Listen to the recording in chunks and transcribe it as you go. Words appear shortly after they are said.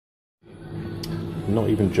not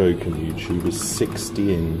even joking, YouTube, is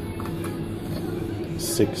 60 in.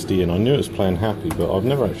 60 in. I knew it was playing happy, but I've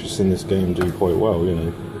never actually seen this game do quite well, you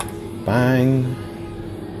know. Bang!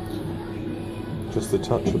 Just the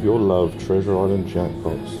touch of your love, Treasure Island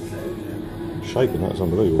jackpots. Shaking, that's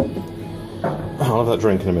unbelievable. I'll have that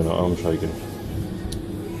drink in a minute, I'm shaking.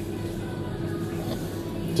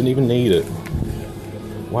 Didn't even need it.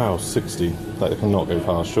 Wow, 60. That cannot go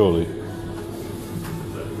past, surely.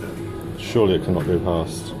 Surely it cannot go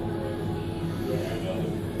past.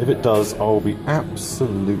 If it does, I'll be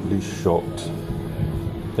absolutely shocked.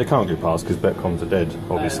 They can't go past because Betcoms are dead,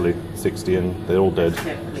 obviously. 60 in, they're all dead.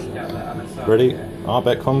 Ready? Our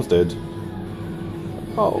Betcom's dead.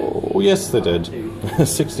 Oh, yes, they're dead.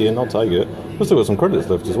 60 in, I'll take it. We've still got some credits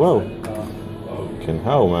left as well. Fucking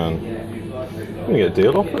hell, man. I'm gonna get a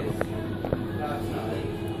deal off it.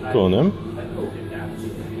 Go on then.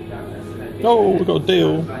 Oh, we got a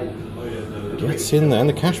deal. Gets in there, and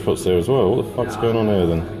the cash pot's there as well. What the fuck's going on there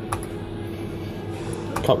then?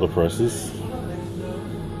 Couple of presses.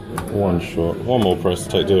 One shot. One more press to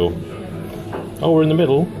take deal. Oh, we're in the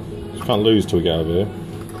middle. Just can't lose till we get out of here.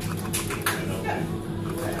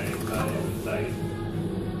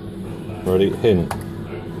 Ready? Hint.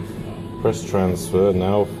 Press transfer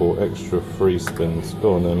now for extra free spins.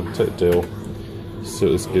 Go on then, take the deal. See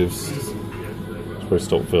what this gives. Let's probably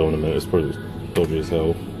stop filming a minute, it's probably dodgy as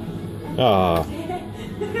hell. Ah!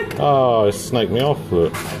 Ah, it snaked me off,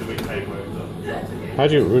 look. How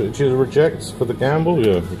do you reject for the gamble?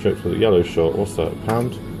 Yeah, reject for the yellow shot. What's that,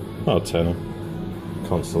 £1? Oh, tenner.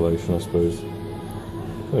 Consolation, I suppose.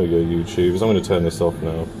 There we go, YouTubers. I'm going to turn this off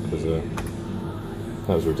now, because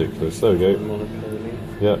that was ridiculous. There we go.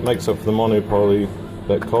 Yeah, makes up for the Monopoly.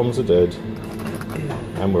 Betcoms are dead.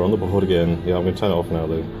 And we're on the board again. Yeah, I'm going to turn it off now,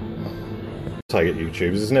 though. Take it,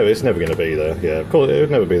 YouTubers. It's never going to be there. Yeah, of course, it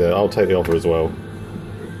would never be there. I'll take the offer as well.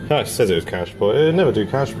 It says it was cash pot. It would never do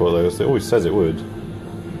cash pot, though. It always says it would.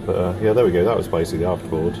 But, yeah, there we go. That was basically the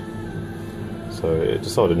afterboard. So it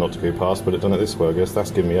decided not to go past, but it done it this way, I guess.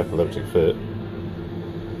 That's giving me epileptic fit.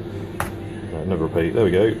 Right, never repeat. There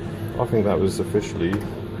we go. I think that was officially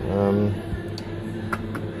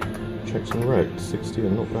checked and wrecked. 60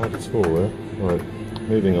 and not bad at all there. Right,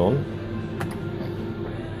 moving on.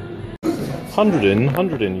 100 in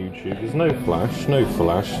YouTube. There's no flash,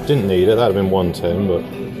 Didn't need it, that'd have been 110, but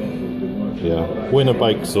yeah. Winner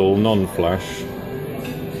bakes all, non-flash.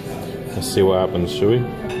 Let's see what happens, shall we?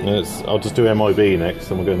 I'll just do MIB next,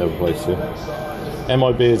 and we'll go another place here.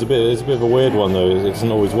 MIB is a bit of a weird one though. It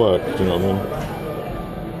doesn't always work. Do you know what I mean?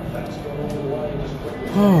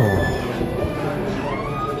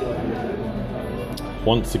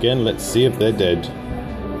 Once again, let's see if they're dead.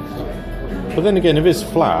 But then again, if it's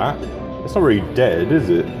flat, it's not really dead, is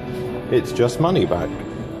it? It's just money back.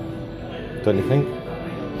 Don't you think?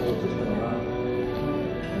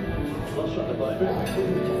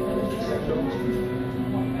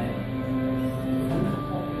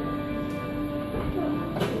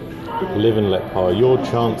 Live and let pie. Your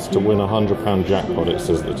chance to win £100 jackpot, it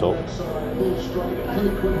says at the top.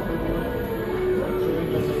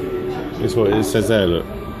 It's what it says there, look.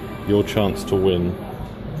 Your chance to win.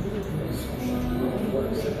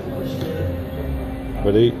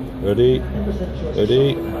 Ready?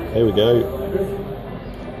 Here we go.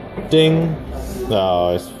 Ding!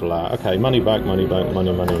 Oh, it's flat. Okay, money back.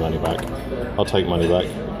 I'll take money back.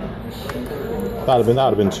 That'd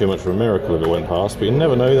have been too much of a miracle if it went past, but you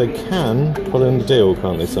never know, they can pull in the deal,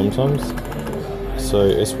 can't they, sometimes? So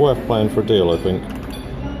it's worth playing for a deal, I think.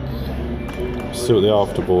 See what the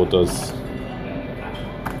afterboard does.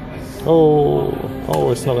 Oh,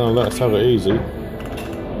 it's not going to let us have it easy.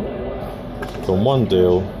 Gone one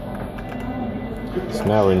deal. It's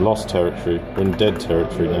now in lost territory. We're in dead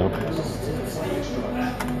territory now.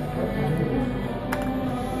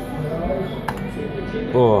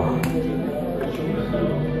 Oh.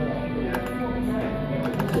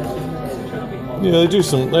 Yeah,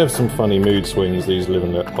 they have some funny mood swings, these live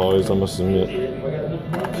and let pies, I must admit.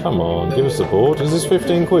 Come on, give us a board. Is this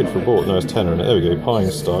 15 quid for a board? No, it's 10 in it. There we go, pie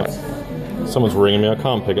and start. Someone's ringing me, I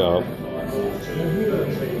can't pick it up.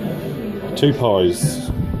 Two pies,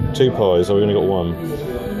 oh, we only got one.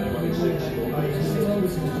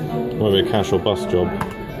 Might be a cash or bust job.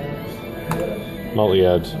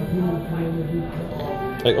 Multi-ad.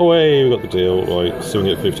 Hey, oh hey, we got the deal. Right, so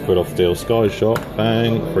we can get 50 quid off the deal. Sky shot,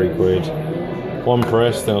 bang, 3 quid. One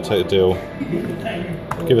press, then I'll take the deal.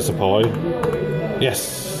 Give us a pie.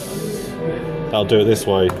 Yes! That'll do it this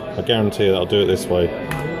way. I guarantee you that'll do it this way.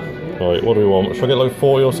 Right, what do we want? Should I get like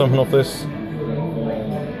 40 or something off this?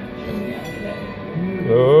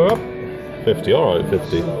 50, alright,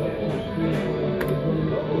 50.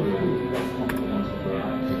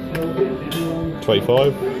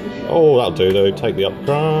 25. Oh, that'll do though. Take the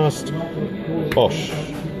upcast. Bosh.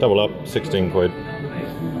 Double up. 16 quid.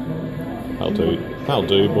 That'll do. That'll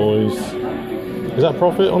do, boys. Is that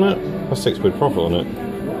profit on it? That's 6 quid profit on it.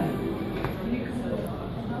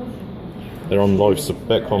 They're on live.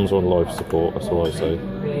 Betcoms are on live support. That's all I say.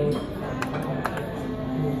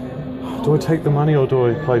 Do I take the money or do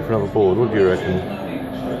I play for another board? What do you reckon?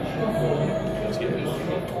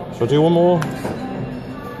 Should I do one more?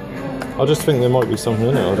 I just think there might be something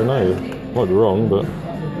in it. I don't know. Might be wrong, but.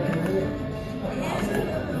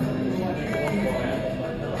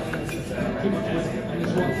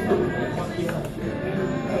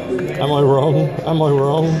 Am I wrong? Am I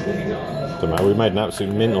wrong? Don't matter, we made an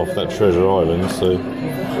absolute mint off that treasure island, so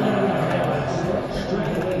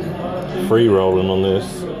free rolling on this.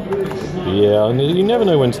 Yeah, and you never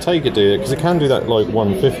know when to take it, do you? Because it can do that like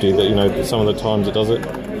 150 that, you know, some of the times it does it.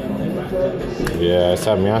 Yeah, it's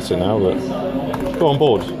having me at it now, but go on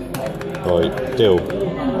board. Right, deal.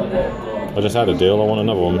 I just had a deal, I want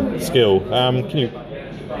another one. Skill. Can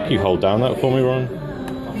you hold down that for me, Ryan?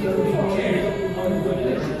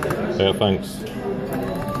 Yeah, thanks.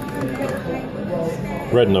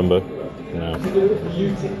 Red number. No.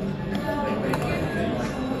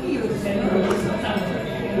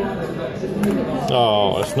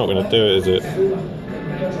 Oh, it's not going to do it, is it?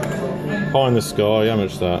 Pie in the sky, how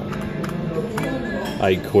much is that?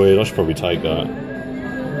 8 quid, I should probably take that.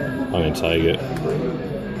 I'm going to take it.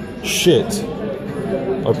 Shit!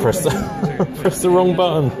 I pressed the wrong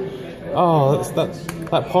button. Oh,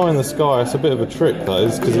 that pie in the sky, it's a bit of a trick, that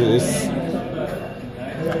is, because it is...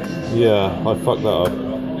 Yeah, I fucked that up.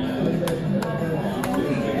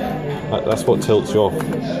 That's what tilts you off.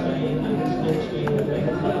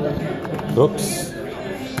 Oops.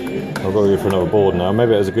 I've got to go for another board now.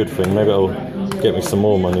 Maybe it's a good thing. Maybe it'll get me some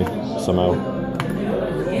more money somehow.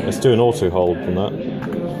 Let's do an auto hold on that.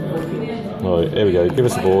 Right, here we go. Give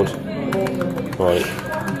us a board. Right.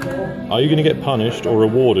 Are you going to get punished or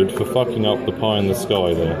rewarded for fucking up the pie in the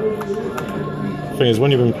sky there? The thing is,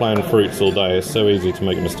 when you've been playing fruits all day, it's so easy to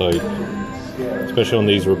make a mistake. Especially on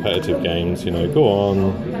these repetitive games, you know. Go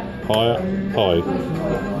on. Pie. Pie.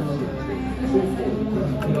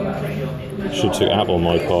 Should took apple on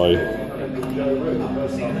my pie.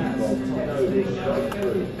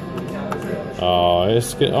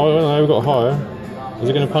 It's good. Oh no, we've got higher. Is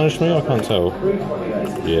it going to punish me? I can't tell.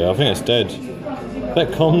 Yeah, I think it's dead.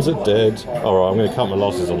 Betcoms are dead. Alright, I'm going to cut my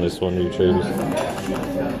losses on this one, YouTube.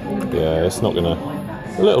 Yeah, it's not going to...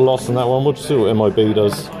 A little loss on that one. We'll just see what MIB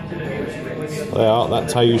does. Yeah,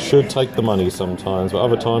 that's how you should take the money sometimes, but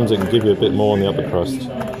other times it can give you a bit more on the upper crust.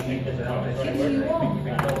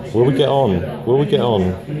 Will we get on? Will we get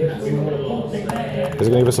on? Is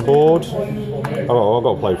it going to give us a board? Oh, I've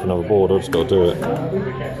got to play for another board. I've just got to do it.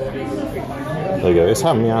 There you go. It's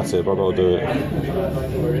having me at it, but I've got to do it.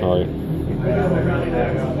 Right.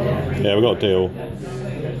 Yeah, we've got a deal.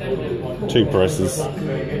 2 presses.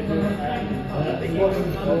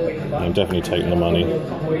 I'm definitely taking the money.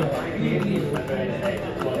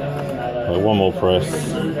 Right, 1 more press,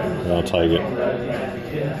 and I'll take it.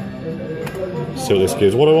 See what this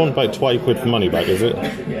gives. What do I want? About 20 quid for money back, is it?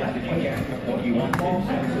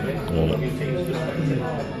 Right.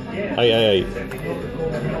 888.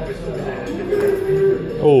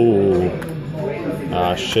 Oh.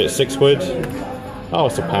 Ah, shit. 6 quid. Oh,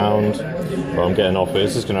 it's a pound. Well, I'm getting off it.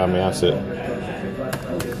 It's just going to have me at it.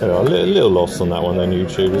 Yeah, a little loss on that one then,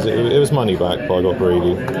 YouTube. It was money back, but I got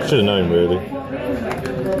greedy. Should have known, really.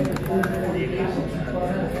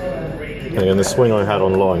 And the swing I had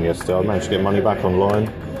online yesterday, I managed to get money back online.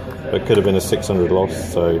 But it could have been a 600 loss,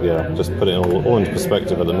 so yeah, just put it all into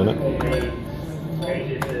perspective at the minute.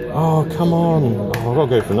 Oh, come on. Oh, I've got to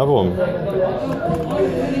go for another one.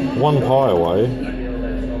 1 pie away.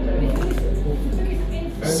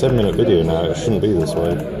 7-minute video now, it shouldn't be this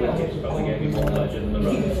way.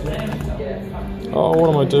 Oh, what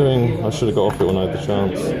am I doing? I should have got off it when I had the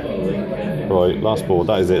chance. Right, last board,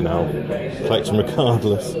 that is it now. Collecting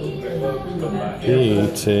regardless.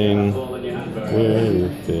 Eating, we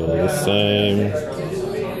feel the same.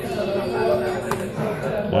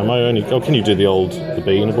 Am I only... Oh, can you do the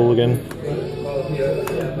beanable again?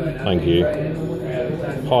 Thank you.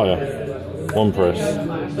 Higher. 1 press.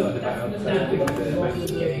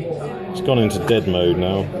 It's gone into dead mode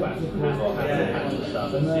now.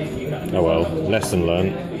 Oh well, lesson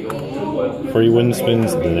learnt. Free win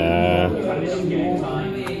spins? Nah.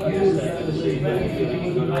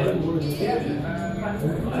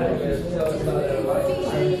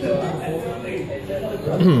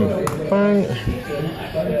 Bang.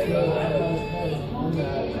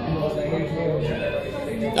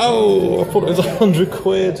 Oh, I thought it was 100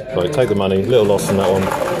 quid. Right, take the money. Little loss on that one.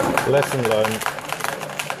 Lesson learned.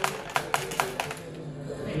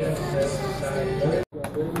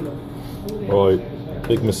 Right,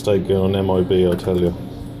 big mistake going on MIB, I'll tell you.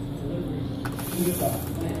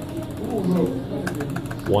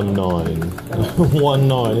 1-9.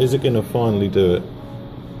 1-9. Is it going to finally do it?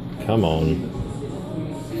 Come on.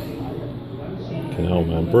 Fucking hell,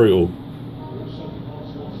 man. Brutal.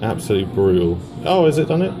 Absolutely brutal. Oh, has it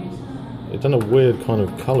done it? It done a weird kind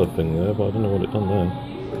of colour thing there, but I don't know what it done there.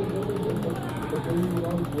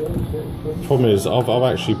 Problem is, I've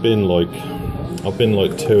actually been like, I've been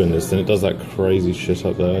like 2 in this, and it does that crazy shit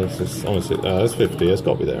up there. It's just, honestly, that's 50. It's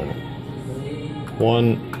got to be there, isn't it?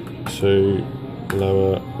 1, 2,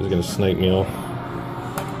 lower. Is it going to snake me off?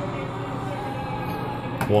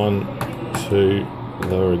 1, 2,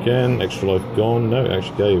 lower again. Extra life gone. No, it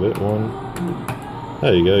actually gave it 1.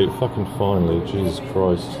 There you go. Fucking finally. Jesus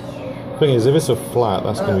Christ. Thing is, if it's a flat,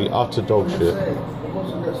 that's going to be utter dog shit.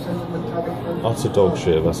 Utter dog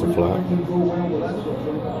shit if that's a flat.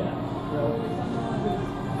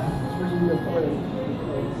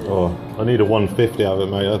 Oh, I need a 150 out of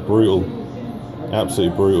it, mate. That's brutal.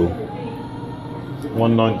 Absolutely brutal.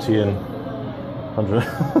 190 and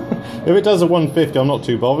 100. If it does a 150, I'm not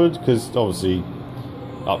too bothered, because obviously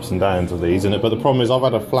ups and downs of these, isn't it? But the problem is, I've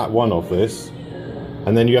had a flat 1 off this,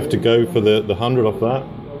 and then you have to go for the 100 off that.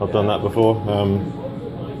 I've done that before.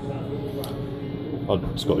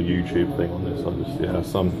 I've just got a YouTube thing on this. I just, yeah,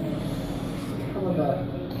 some.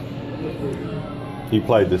 You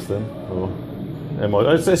played this then? Or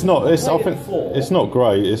it's not. I think it's not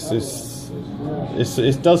great.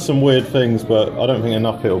 It does some weird things, but I don't think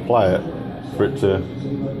enough people play it for it to.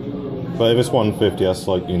 But if it's 150, that's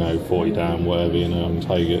like, you know, 40 down, whatever, you know, and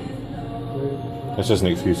take it. It's just an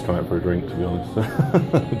excuse to come out for a drink, to be honest.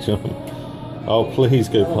 Oh, please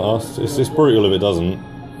go past. It's brutal if it doesn't.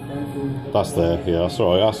 That's there. Yeah, that's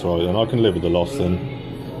alright. That's alright. Then I can live with the loss then.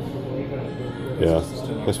 Yeah,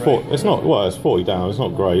 it's 40 down. It's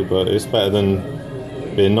not great, but it's better than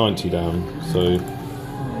being 90 down. So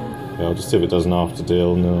yeah, I'll just see if it does an after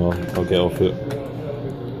deal, and then I'll get off it.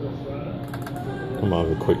 I might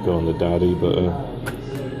have a quick go on the daddy, but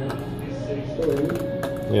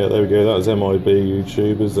yeah, there we go. That was MIB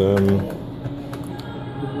YouTubers.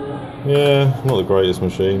 Yeah, not the greatest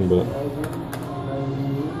machine, but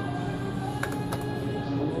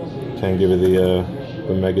can give it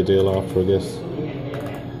the mega deal after, I guess.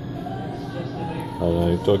 I don't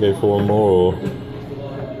know. Do I go for one more, or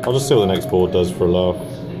I'll just see what the next board does for a laugh.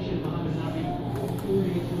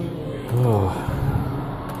 Oh.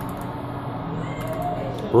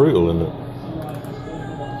 Brutal, isn't it?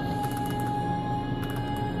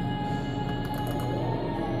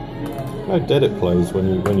 How dead it plays when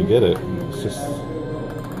you get it. It's just.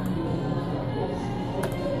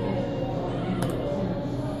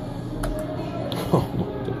 Oh my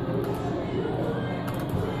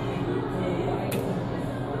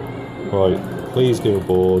God. Right, please give a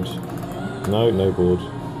board. No, no board.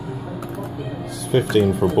 It's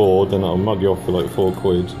 15 for a board, then that'll mug you off for like 4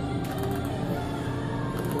 quid.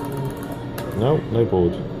 No, no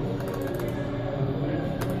board.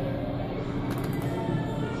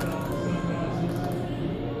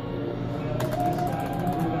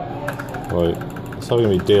 Right, it's having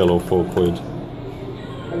me deal or 4 quid.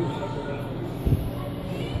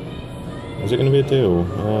 Is it going to be a deal?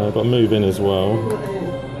 I've got to move in as well.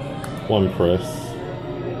 1 press.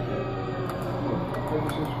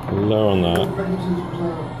 Low on that.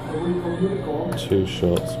 2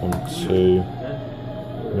 shots. 1, 2.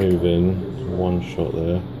 Move in. 1 shot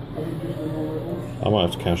there. I might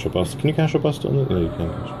have to cash a bust. Can you cash a bust on it? Yeah, you can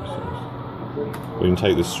cash a bust. You can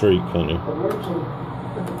take the streak, can't you?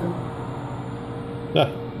 Yeah.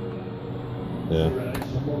 Yeah.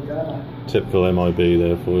 Typical MIB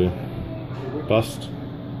there for you. Bust.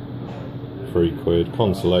 3 quid.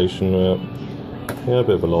 Consolation. Yeah, a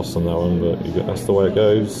bit of a loss on that one, but that's the way it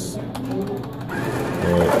goes.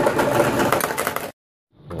 Right.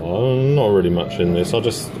 Well, not really much in this. I'll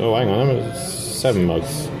just. Oh, hang on. It's 7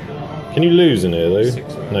 mugs. Can you lose in here though?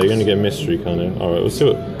 No, you only get mystery, can't you? Alright, we'll see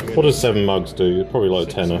what does 7 mugs do? Probably like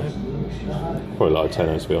a tenner. Probably like a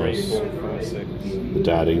tenner, to be honest. The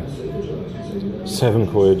daddy. 7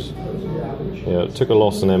 quid. Yeah, took a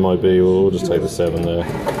loss in MIB. We'll just take the 7 there.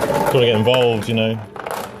 Don't want to get involved, you know.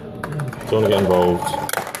 Don't want to get involved.